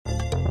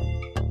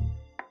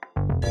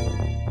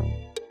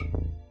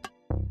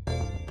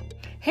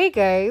Hey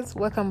guys,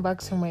 welcome back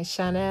to my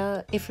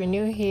channel. If you're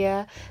new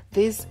here,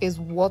 this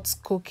is What's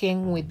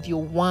Cooking with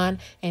your one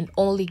and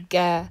only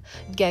girl,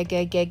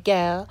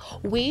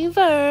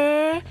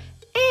 Weaver.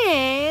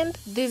 And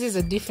this is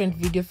a different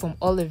video from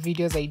all the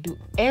videos I do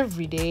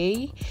every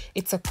day.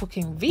 It's a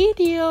cooking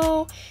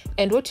video,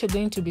 and what you're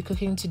going to be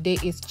cooking today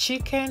is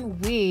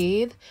chicken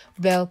with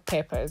bell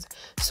peppers.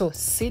 So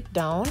sit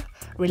down,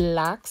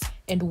 relax,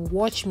 and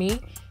watch me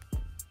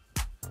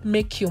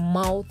make your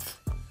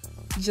mouth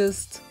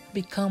just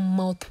become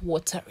mouth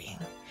watering.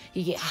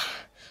 Yeah,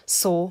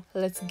 so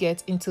let's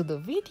get into the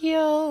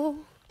video.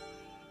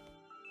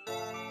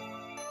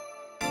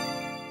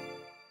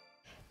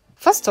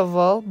 First of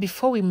all,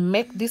 before we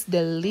make this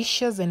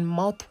delicious and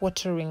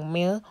mouth-watering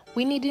meal,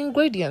 we need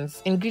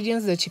ingredients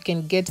that you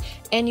can get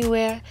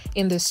anywhere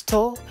in the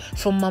store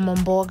from Mama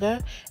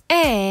Mboga,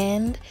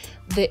 and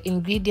the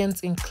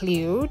ingredients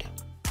include: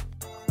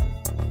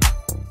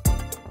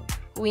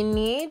 we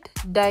need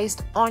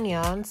diced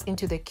onions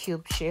into the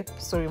cube shape.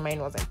 Sorry, mine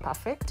wasn't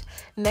perfect.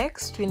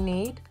 Next, we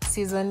need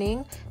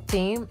seasoning,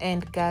 thyme,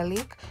 and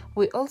garlic.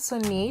 We also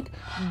need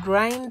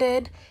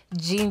grinded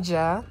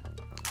ginger.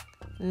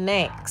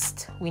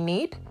 Next, we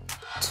need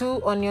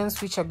 2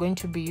 onions, which are going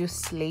to be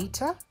used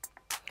later.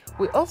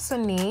 We also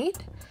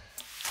need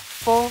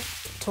 4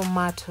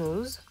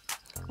 tomatoes.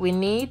 We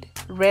need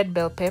red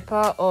bell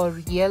pepper or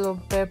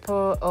yellow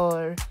pepper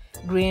or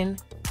green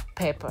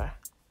pepper.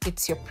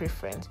 It's your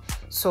preference.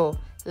 So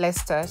let's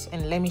start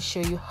and let me show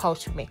you how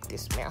to make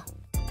this meal.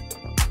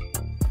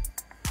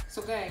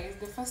 So guys,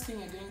 the first thing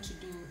you're going to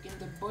do in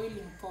the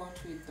boiling pot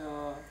with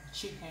the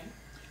chicken,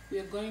 we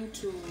are going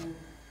to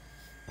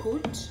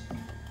put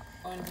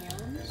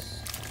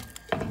onions.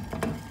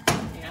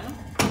 Yeah,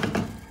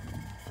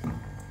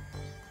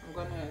 I'm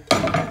gonna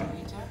take it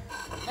later.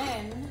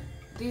 And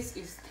this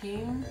is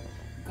thyme,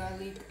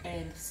 garlic,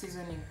 and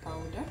seasoning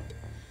powder.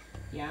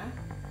 Yeah,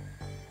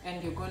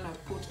 and you're gonna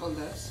put all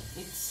that.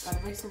 It's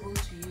advisable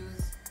to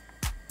use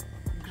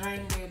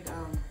grinded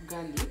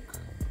garlic,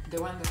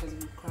 the one that has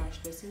been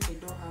crushed, but since I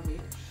don't have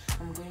it,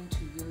 I'm going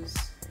to use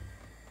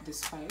the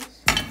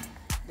spice.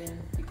 Then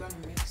you're gonna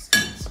mix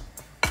it.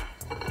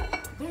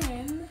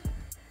 Then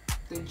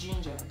the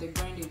ginger, the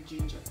grinded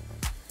ginger,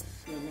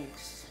 you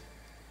mix.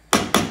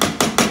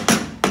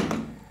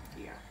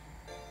 Yeah,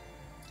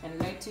 and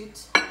let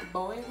it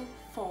boil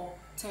for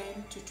 10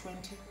 to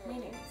 20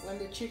 minutes. When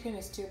the chicken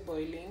is still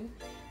boiling,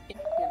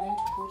 you're going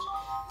to put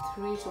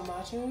 3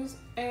 tomatoes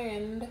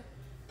and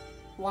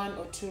 1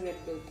 or 2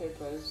 red bell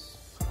peppers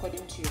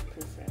according to your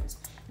preference.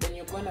 Then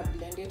you're gonna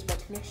blend it,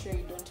 but make sure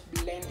you don't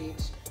blend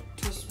it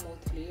too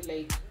smoothly.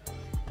 Like,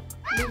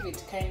 leave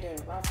it kind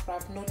of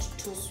rough, not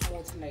too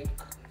smooth like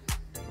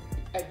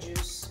a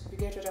juice. You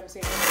get what I'm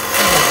saying?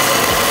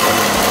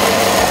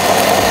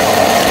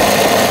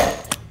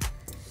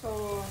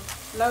 So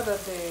now that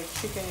the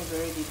chicken is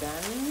already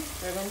done,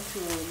 we're going to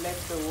let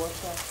the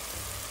water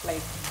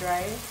like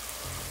dry.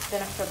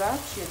 Then after that,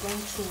 you're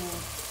going to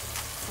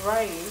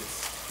fry it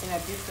in a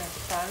different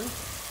pan.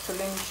 So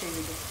let me show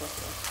you the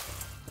process.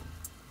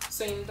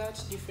 So in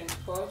that different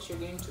pot, you're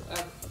going to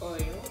add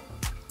oil,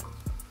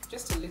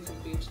 just a little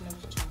bit,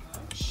 not too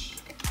much,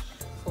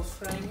 for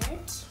frying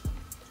it.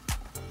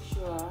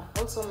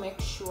 Also make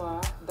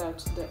sure that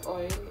the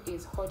oil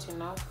is hot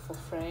enough for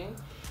frying.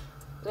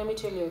 Let me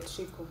tell you a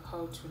trick of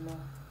how to know.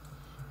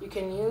 You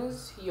can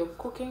use your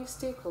cooking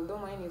stick, although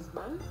mine is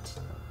burnt.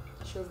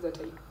 It shows that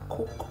I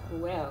cook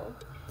well.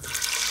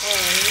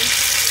 And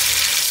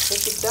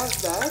if it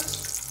does that,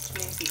 it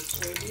means it's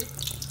ready.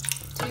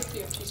 Take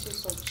your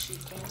pieces of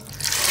chicken.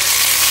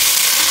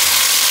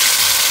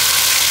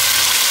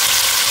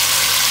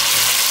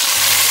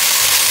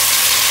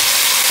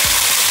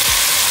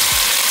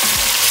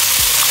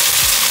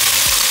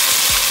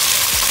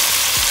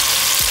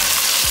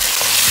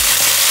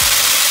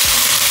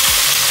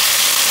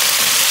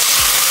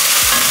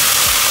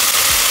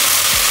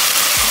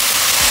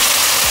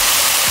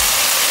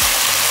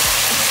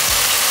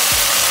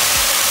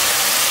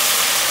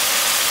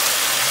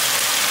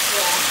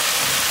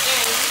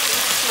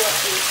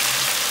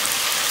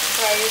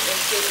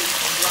 Until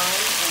it's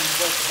brown on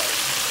both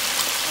sides.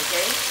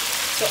 Okay,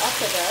 so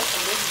after that,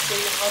 I'm going to show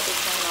you how they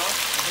turn out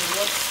and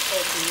what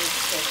to make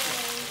sauce.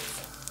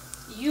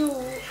 You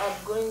are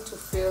going to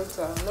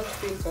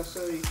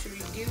to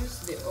reduce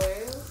the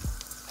oil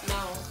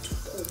now to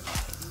cook,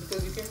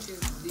 because you can't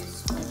use this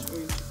much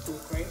oil to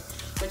cook, right?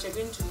 But you're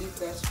going to leave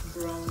that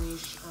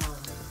brownish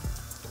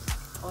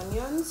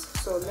onions.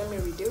 So let me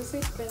reduce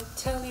it, then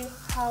tell you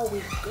how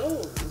it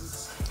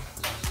goes.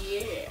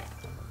 Yeah.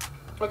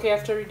 Okay,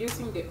 after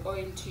reducing the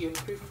oil to your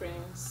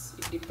preference,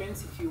 it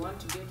depends if you want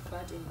to get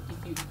fat and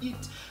if you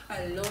eat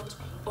a lot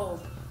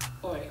of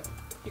oil.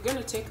 You're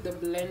gonna take the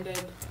blended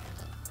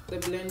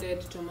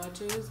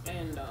tomatoes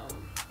and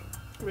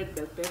red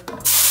bell pepper, pour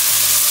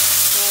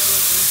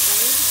them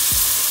inside.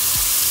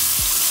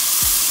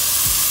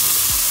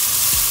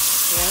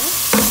 Yeah.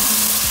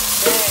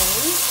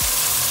 Then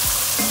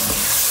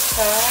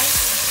stir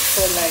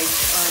for like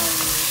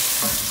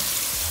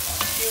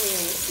few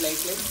minutes,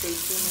 like let's say 2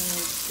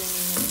 minutes, 3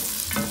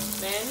 minutes.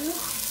 Then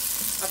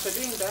after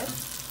doing that,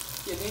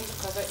 you're going to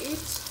cover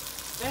it,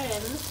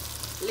 then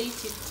let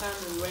it turn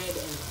red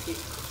and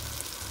thick.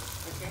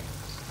 Okay,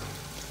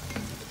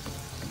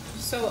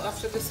 so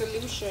after the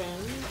solution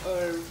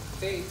or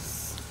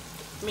this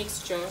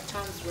mixture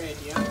turns red,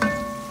 yeah,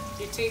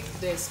 you take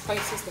the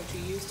spices that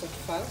you used at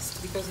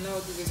first, because now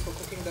this is for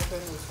cooking, that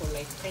one was for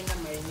like kind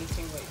of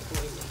marinating, like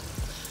boiling.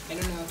 I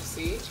don't know how to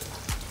say it.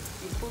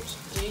 You put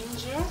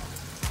ginger,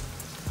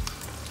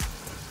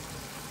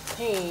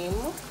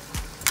 thyme,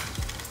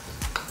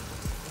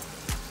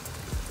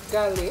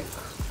 garlic,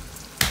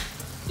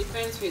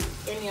 depends with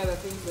any other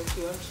things that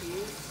you want to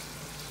use,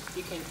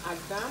 you can add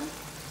them,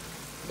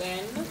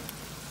 then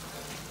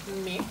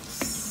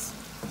mix.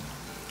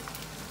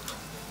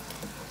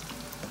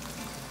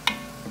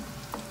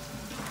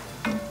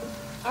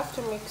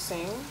 After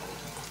mixing,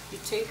 you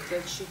take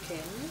the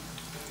chicken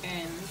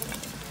and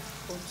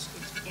put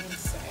it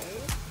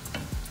inside.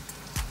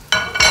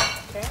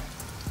 Okay,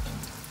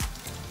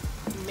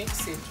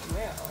 mix it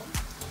well.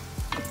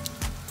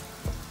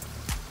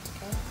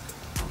 Okay,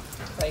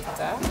 like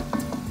that.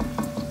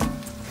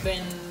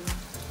 Then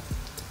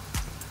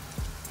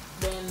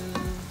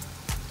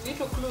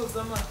little close,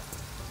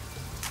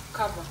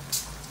 cover.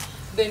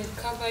 Then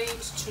cover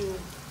it to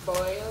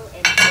boil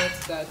and get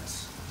that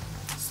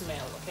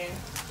smell. Okay.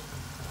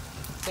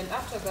 Then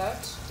after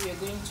that, we are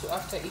going to,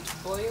 after it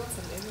boils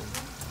and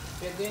everything,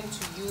 we are going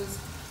to use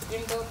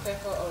green bell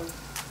pepper or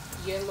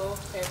yellow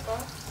pepper.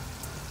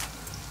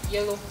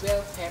 Yellow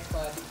bell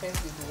pepper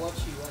depends with what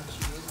you want to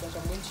use, but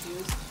I'm going to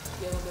use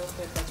yellow bell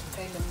pepper to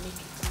kind of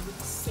make it look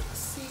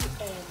sexy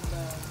and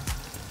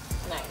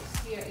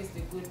nice. Here is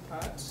the good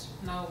part.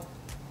 Now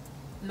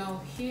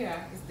here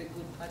is the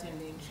good part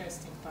and the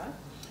interesting part.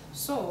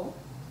 So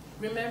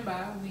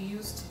remember, we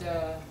used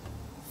the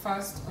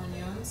first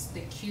onions,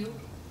 the cube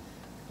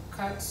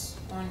cut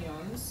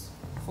onions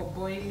for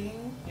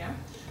boiling, yeah.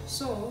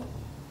 So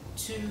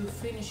to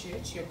finish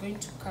it, you're going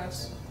to cut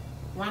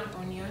one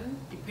onion,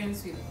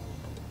 depends with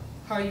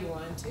how you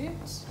want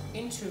it,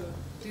 into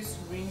this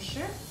ring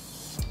shape,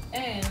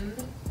 and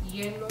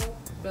yellow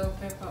bell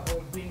pepper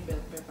or green bell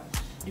pepper,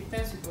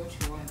 depends with what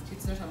you want.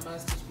 It's not a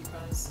must it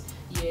becomes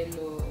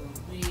yellow or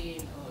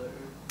green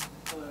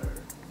or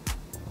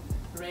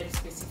red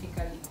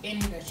specifically,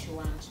 any that you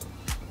want.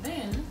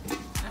 Then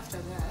after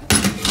that,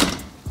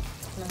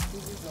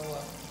 this is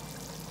our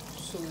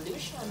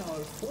solution or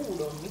food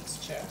or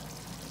mixture.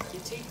 You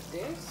take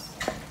this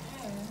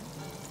and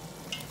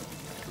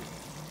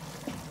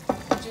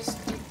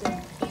just dip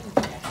them in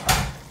there.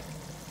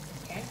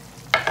 Okay?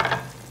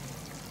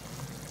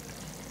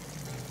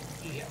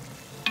 Yeah.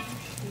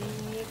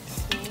 Mix.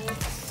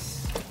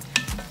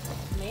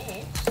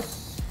 Let's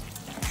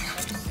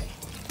see.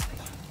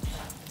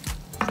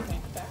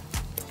 Like that.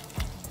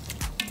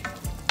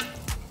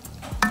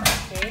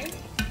 Okay.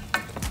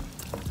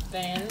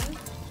 Then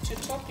to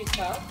top it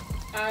up,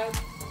 add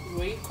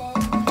Royco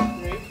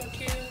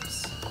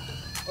cubes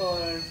or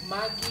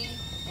Maggi,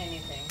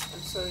 anything.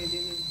 I'm sorry, this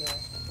is the.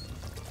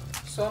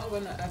 So I'm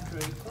gonna add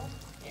Royco,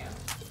 yeah.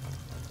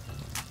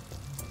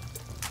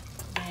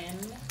 Then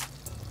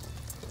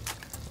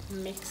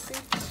mix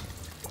it.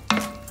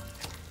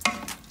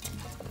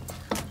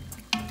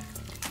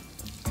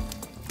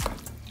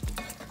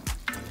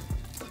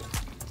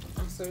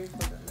 I'm sorry for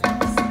the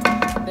mess.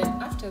 Then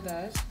after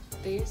that,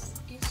 this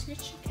is your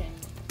chicken.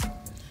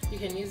 You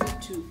can use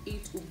it to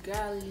eat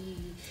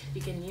ugali.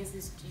 You can use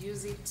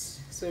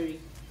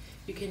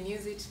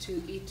it to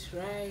eat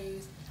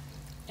rice,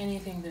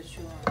 anything that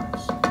you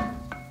want.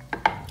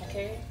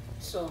 Okay,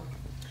 so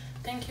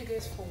thank you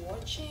guys for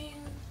watching.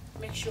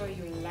 Make sure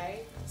you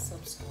like,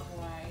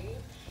 subscribe,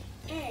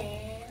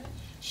 and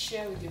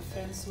share with your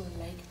friends who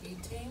like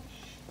eating,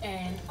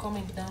 and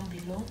comment down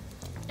below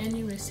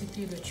any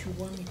recipe that you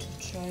want me to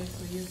try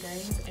for you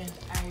guys, and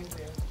I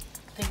will.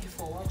 Thank you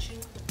for watching.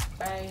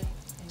 Bye.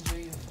 Enjoy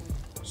your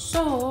food.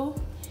 So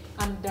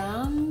I'm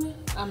done.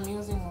 I'm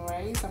using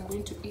rice. I'm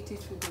going to eat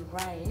it with the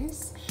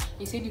rice.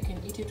 He said you can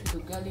eat it with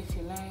ugali if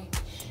you like.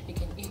 You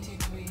can eat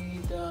it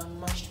with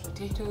mashed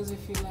potatoes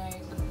if you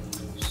like.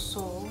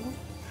 So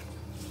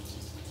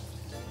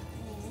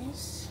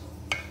this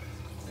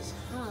is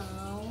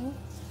how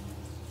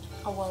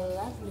our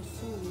lovely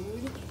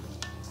food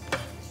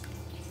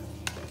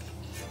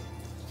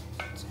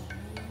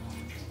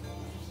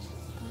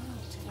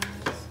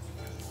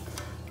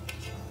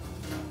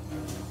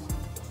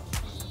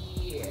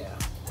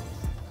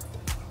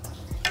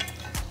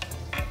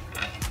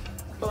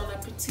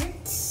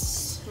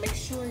Make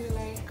sure you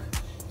like,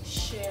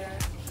 share,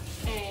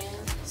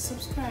 and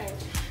subscribe.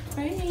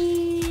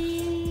 Bye.